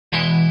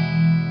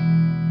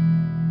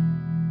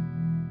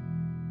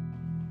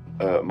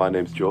My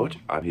name's George.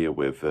 I'm here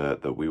with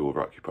the We Will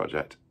Rock You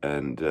project,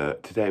 and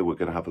today we're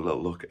going to have a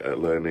little look at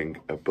learning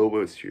a Bill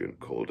Withers tune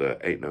called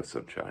Ain't No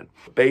Sunshine.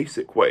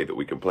 Basic way that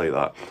we can play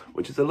that,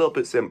 which is a little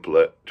bit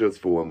simpler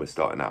just for when we're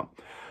starting out.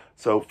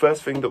 So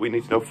first thing that we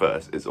need to know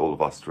first is all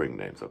of our string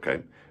names,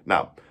 okay?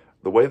 Now,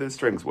 the way the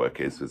strings work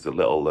is there's a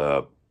little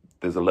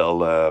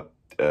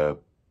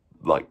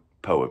like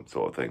poem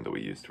sort of thing that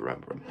we use to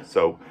remember them.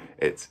 So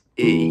it's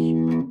E,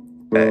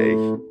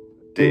 A,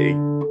 D,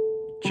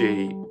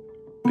 G,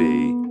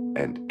 B,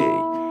 and E.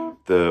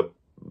 The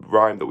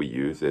rhyme that we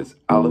use is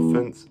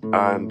elephants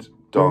and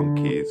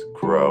donkeys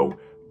grow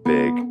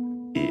big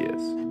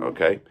ears,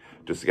 okay?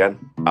 Just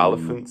again,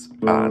 elephants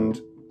and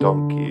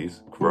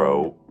donkeys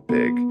grow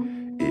big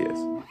ears.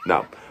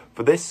 Now,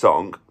 for this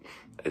song,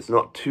 it's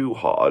not too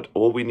hard.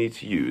 All we need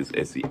to use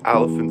is the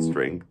elephant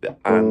string, the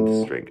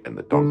and string, and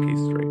the donkey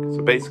string.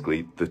 So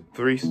basically, the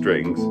three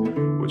strings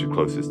which are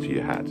closest to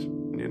your head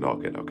and your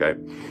noggin, okay?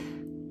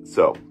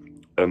 So,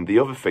 the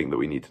other thing that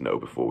we need to know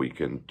before we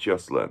can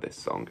just learn this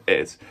song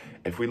is,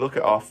 if we look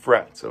at our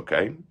frets,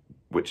 okay,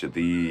 which are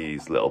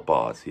these little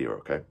bars here,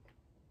 okay,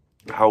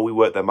 how we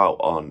work them out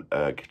on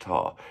a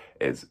guitar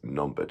is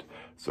numbered.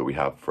 So we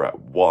have fret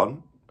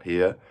 1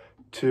 here,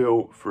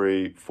 2,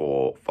 3,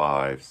 4,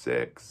 5,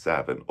 6,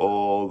 7,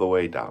 all the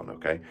way down,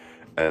 okay?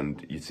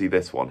 And you see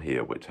this one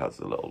here, which has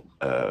a little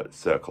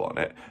circle on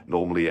it.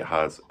 Normally it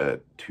has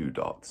 2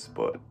 dots,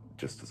 but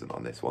just doesn't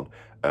on this one.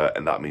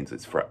 And that means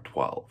it's fret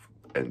 12.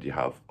 And you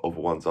have other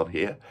ones on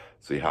here.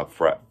 So you have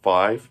fret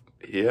 5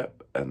 here,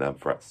 and then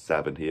fret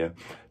 7 here.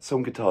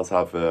 Some guitars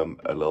have a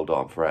little dot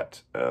on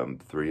fret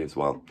 3 as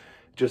well.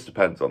 Just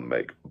depends on the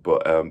make.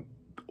 But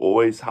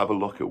always have a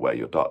look at where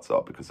your dots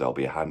are, because there'll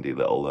be a handy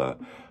little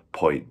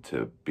point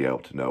to be able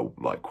to know,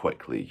 like,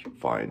 quickly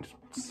find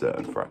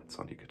certain frets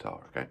on your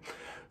guitar, okay?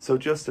 So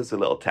just as a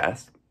little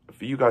test,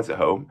 for you guys at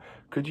home,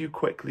 could you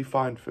quickly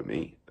find for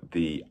me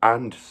the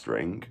and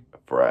string,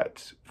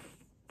 fret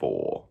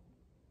 4?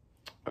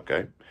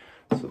 Okay,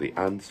 so the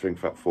and string,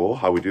 fret 4,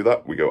 how we do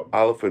that, we go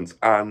elephants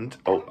and,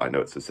 oh, I know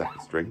it's the second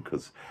string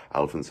because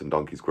elephants and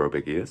donkeys grow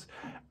big ears,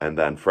 and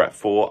then fret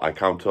 4, I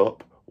count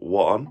up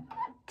 1,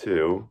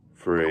 2,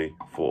 3,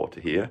 4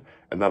 to here,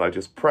 and then I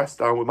just press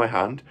down with my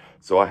hand,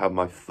 so I have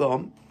my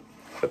thumb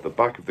at the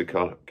back of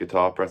the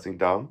guitar pressing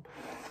down,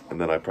 and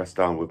then I press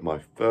down with my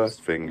first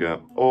finger,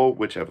 or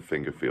whichever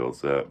finger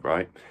feels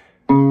right,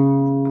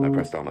 and I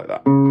press down like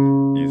that,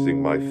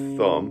 using my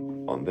thumb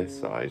on this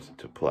side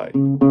to play.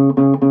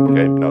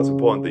 Okay, now it's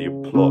important that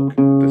you pluck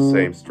the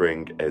same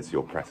string as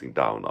you're pressing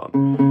down on,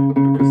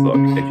 because look,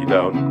 if you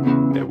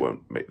don't, it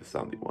won't make the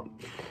sound that you want.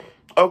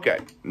 Okay,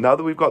 now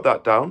that we've got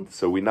that down,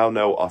 so we now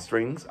know our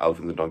strings,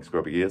 elephants and donkeys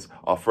grow big ears,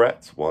 our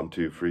frets, 1,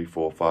 2, 3,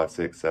 4, 5,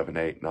 6, 7,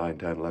 8, 9,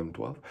 10, 11,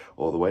 12,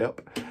 all the way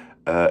up.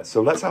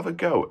 So let's have a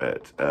go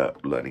at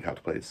learning how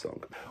to play this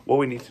song. What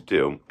we need to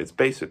do is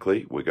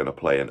basically, we're going to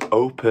play an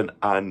open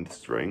and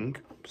string.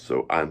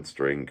 So and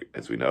string,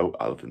 as we know,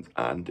 elephants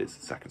and is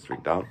the second string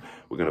down.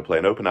 We're going to play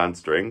an open and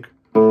string.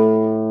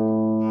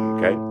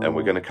 Okay, and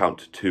we're going to count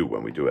to 2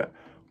 when we do it.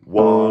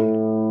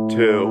 1,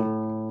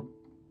 2,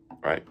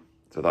 right?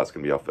 So that's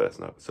going to be our first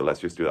note. So let's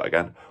just do that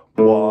again.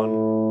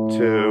 1,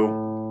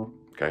 2,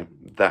 okay.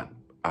 Then,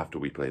 after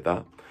we play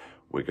that,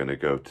 we're going to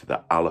go to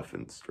the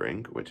elephant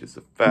string, which is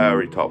the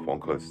very top one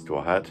closest to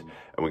our head,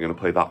 and we're going to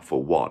play that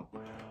for 1.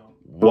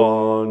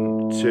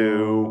 1,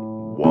 2,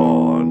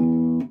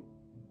 1.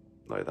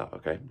 Like that,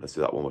 okay? Let's do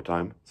that one more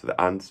time. So the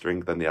and string,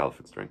 then the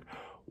elephant string.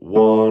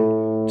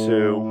 1,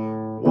 2,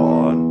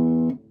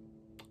 1.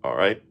 All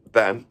right,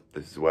 then,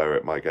 this is where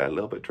it might get a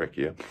little bit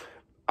trickier.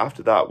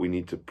 After that, we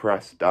need to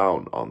press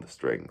down on the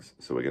strings.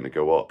 So we're going to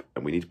go up,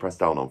 and we need to press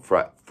down on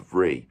fret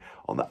 3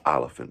 on the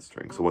elephant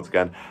string. So once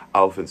again,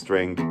 elephant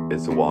string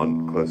is the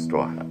one closest to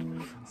our head.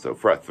 So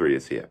fret 3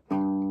 is here,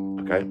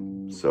 okay?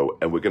 So,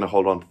 and we're going to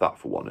hold on to that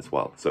for 1 as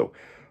well. So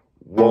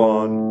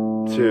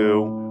 1,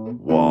 2,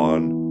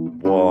 1,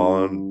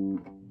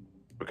 1.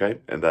 Okay,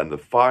 and then the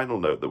final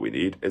note that we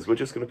need is we're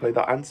just going to play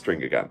that and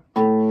string again.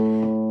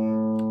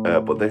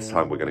 But this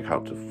time we're going to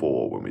count to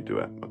 4 when we do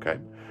it, okay?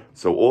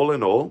 So all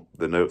in all,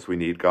 the notes we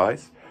need,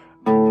 guys,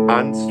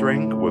 and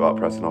string without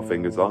pressing our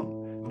fingers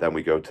on. Then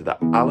we go to the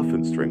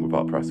elephant string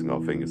without pressing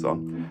our fingers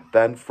on.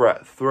 Then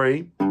fret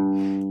 3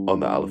 on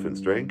the elephant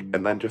string,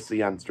 and then just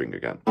the and string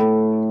again.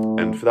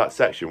 And for that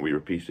section, we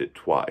repeat it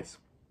twice.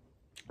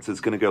 So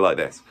it's going to go like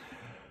this.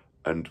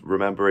 And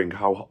remembering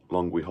how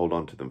long we hold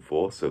on to them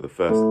for. So the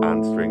first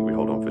and string, we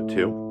hold on for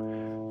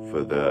 2.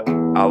 For the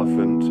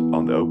elephant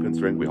on the open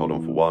string, we hold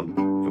on for 1.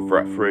 For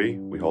fret 3,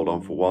 we hold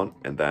on for 1.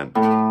 And then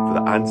for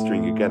the and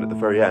string again at the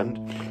very end,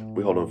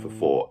 we hold on for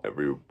 4. And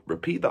we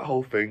repeat that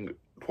whole thing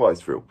twice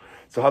through.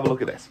 So have a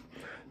look at this.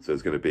 So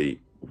it's going to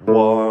be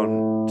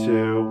 1,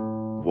 2,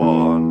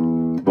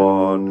 1,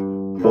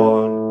 1,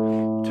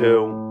 1,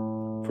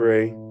 2,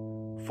 3,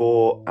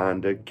 4,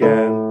 and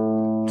again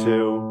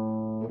 2,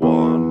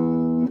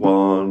 1,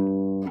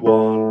 1,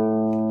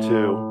 1,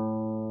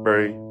 2,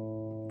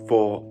 3,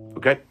 4.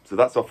 Okay, so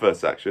that's our first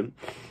section.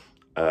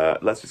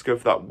 Let's just go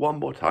for that one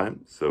more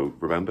time. So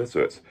remember,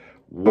 so it's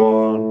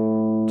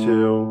 1,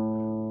 2,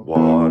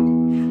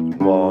 1,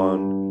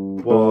 1,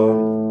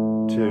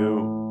 1,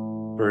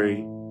 2,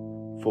 3,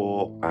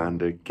 4,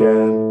 and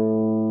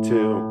again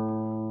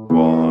 2,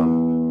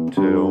 1,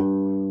 2,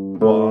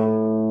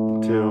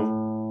 1,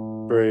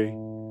 2,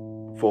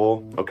 3,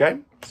 4. Okay,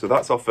 so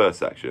that's our first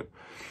section.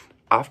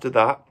 After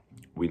that,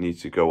 we need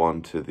to go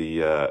on to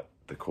the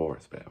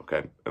chorus bit.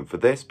 Okay, and for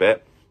this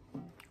bit,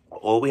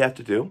 all we have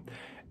to do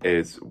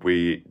is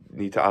we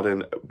need to add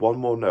in one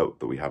more note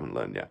that we haven't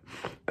learned yet,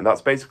 and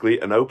that's basically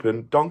an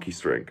open donkey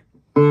string,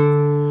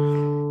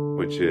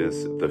 which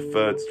is the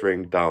third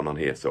string down on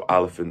here. So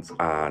elephants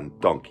and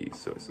donkeys,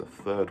 so it's the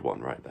third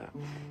one right there.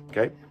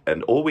 Okay,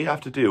 and all we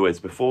have to do is,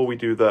 before we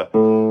do the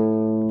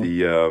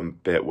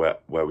bit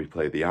where we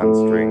play the and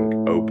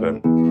string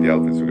open, the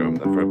elephant string open,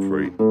 the fret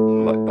 3,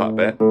 like that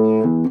bit,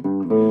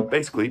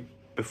 basically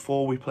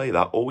before we play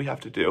that, all we have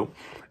to do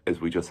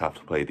is we just have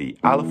to play the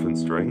elephant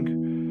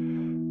string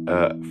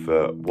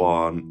for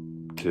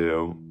 1,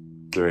 2,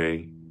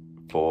 3,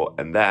 4,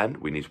 and then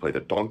we need to play the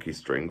donkey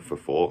string for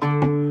 4.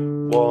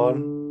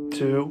 1,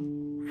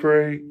 2,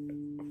 3,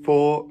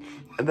 4,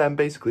 and then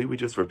basically we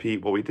just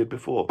repeat what we did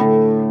before.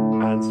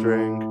 And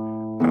string,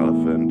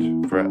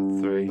 elephant, fret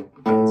 3,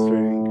 and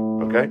string.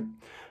 Okay,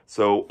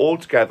 so all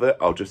together,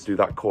 I'll just do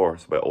that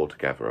chorus bit all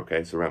together.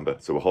 Okay, so remember,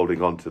 so we're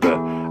holding on to the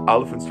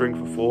elephant string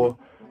for 4,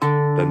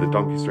 then the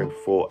donkey string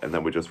for 4, and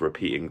then we're just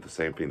repeating the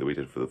same thing that we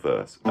did for the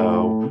verse.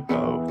 Oh,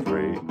 oh,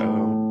 3,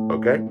 oh.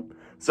 Okay,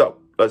 so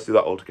let's do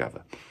that all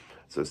together.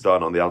 So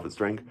starting on the elephant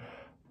string,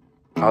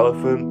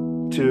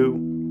 elephant,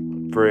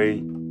 2,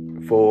 3,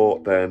 4,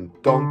 then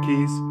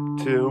donkeys,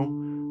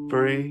 2,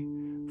 3,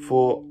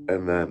 4,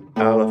 and then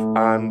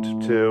and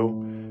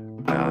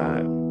 2,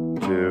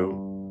 and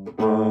 2,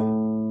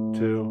 1,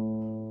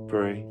 2,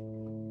 3,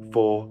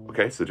 4.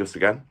 Okay, so just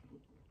again.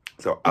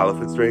 So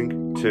elephant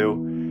string,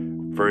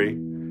 2, 3,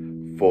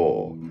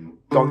 4.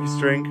 Donkey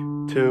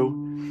string,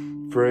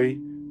 2, 3,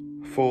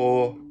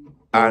 4.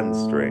 And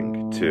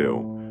string,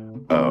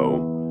 2,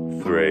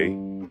 oh, 3.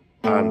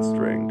 And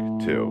string,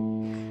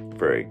 2,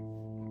 3,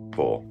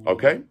 4.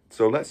 Okay,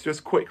 so let's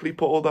just quickly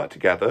put all that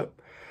together,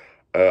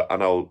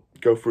 and I'll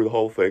go through the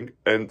whole thing.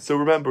 And so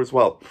remember as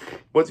well,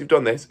 once you've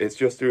done this, it's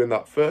just doing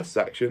that first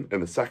section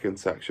and the second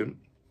section,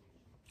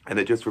 and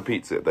it just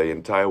repeats it the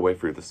entire way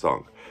through the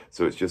song.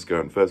 So it's just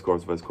going first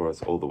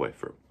chorus, all the way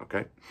through.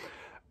 Okay,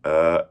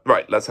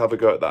 right, let's have a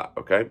go at that.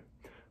 Okay,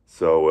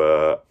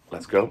 so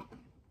let's go.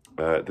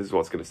 This is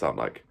what it's going to sound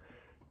like.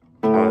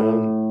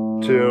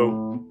 1,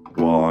 2,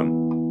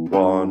 1,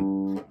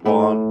 1,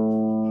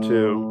 1,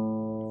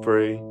 2,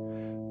 3,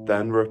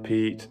 then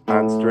repeat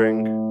and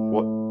string,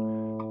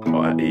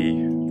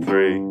 E,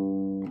 3,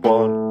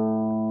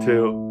 1,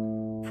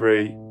 2,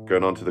 3,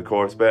 going on to the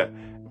chorus bit,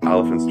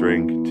 elephant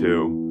string,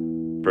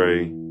 2,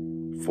 3,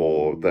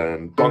 4,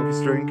 then donkey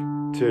string,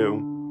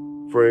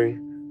 2, 3,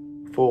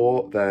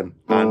 4, then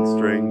and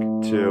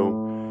string,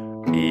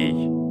 2,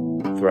 E,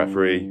 fret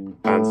 3,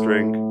 and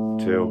string,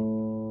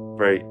 2,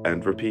 3,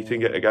 and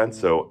repeating it again,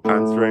 so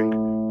and string,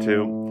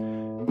 2,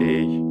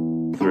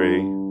 E, 3,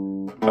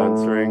 and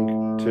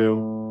string,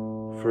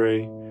 2,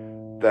 3,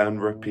 then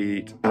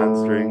repeat and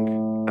string,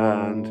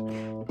 and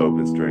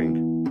open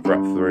string, fret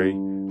 3,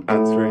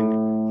 and string,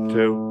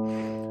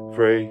 2,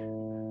 3,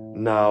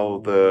 now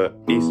the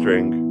E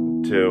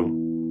string,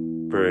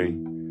 2,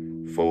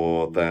 3,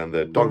 4, then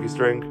the donkey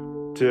string,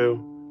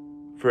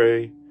 2,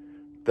 3,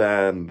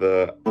 then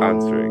the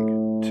and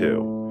string,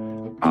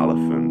 2,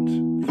 elephant,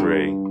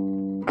 3,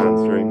 and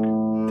string,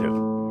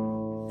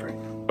 2, 3.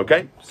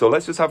 Okay, so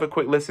let's just have a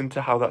quick listen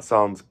to how that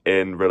sounds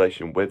in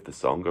relation with the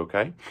song,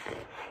 okay?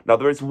 Now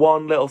there is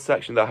one little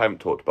section that I haven't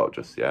talked about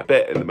just yet, a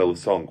bit in the middle of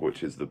the song,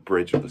 which is the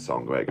bridge of the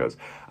song, where it goes,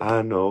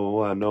 I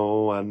know, I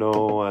know, I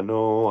know, I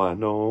know, I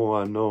know,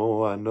 I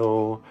know, I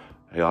know.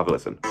 Here, have a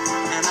listen.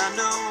 And I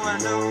know, I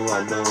know,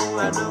 I know,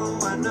 I know,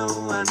 I know,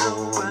 I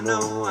know, I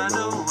know, I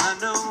know, I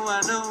know,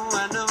 I know,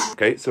 I know.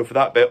 Okay, so for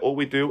that bit, all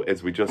we do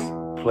is we just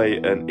play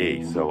an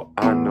E. So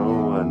I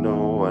know, I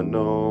know, I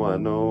know, I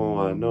know,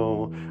 I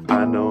know,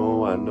 I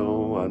know, I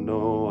know, I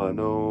know, I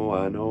know,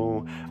 I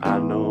know, I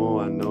know,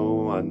 I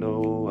know, I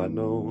know, I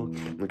know.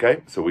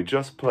 Okay, so we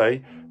just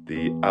play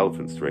the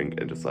elephant string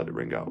and just let it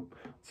ring out.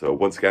 So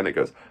once again it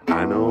goes,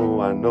 I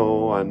know, I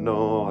know, I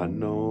know, I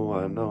know,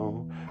 I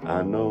know,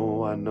 I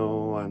know, I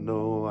know, I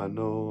know, I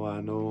know,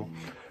 I know.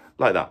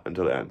 Like that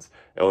until it ends.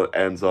 It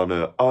ends on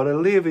a, ought to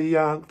leave a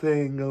young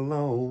thing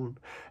alone.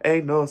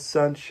 Ain't no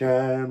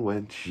sunshine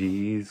when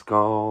she's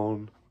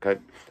gone. Okay,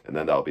 and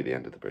then that'll be the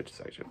end of the bridge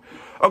section.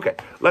 Okay,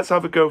 let's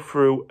have a go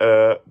through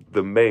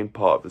the main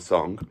part of the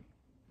song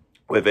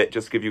with it,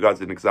 just to give you guys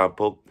an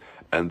example,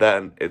 and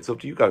then it's up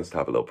to you guys to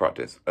have a little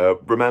practice.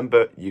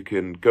 Remember, you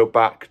can go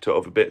back to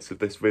other bits of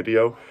this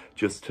video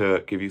just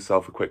to give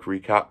yourself a quick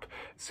recap.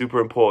 It's super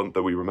important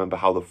that we remember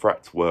how the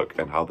frets work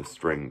and how the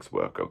strings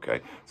work,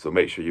 okay? So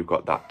make sure you've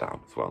got that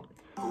down as well.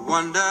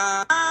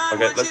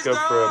 Okay, let's go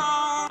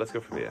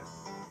from here.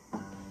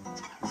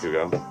 Here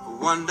we go.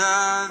 3,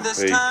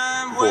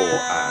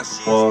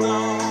 4, and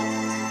 1.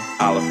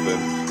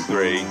 Elephant,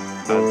 3,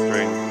 and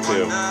string,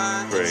 2,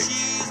 3,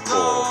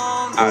 4,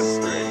 and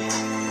string.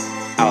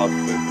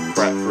 Elephant,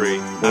 fret 3,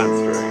 and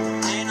string.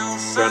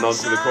 Going on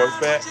to the chorus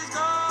bit.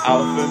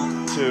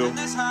 Elephant, 2,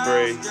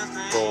 3,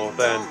 4,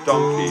 then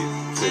donkey,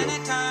 2,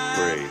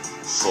 3,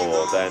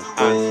 4, then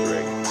and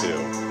string, 2,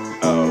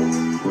 oh,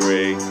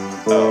 3,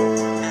 oh,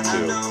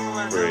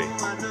 2, 3,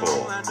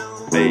 4,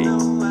 B.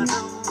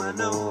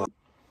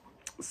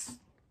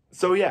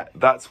 So yeah,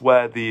 that's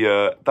where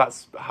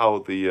that's how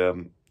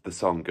the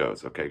song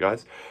goes. Okay,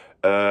 guys.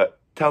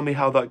 Tell me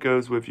how that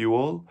goes with you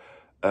all.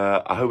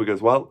 I hope it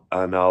goes well,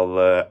 and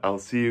I'll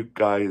see you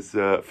guys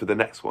for the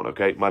next one.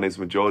 Okay, my name's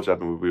George.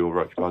 I'm with Real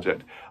Rocky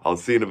Project. I'll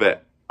see you in a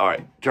bit. All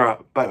right,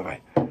 bye bye.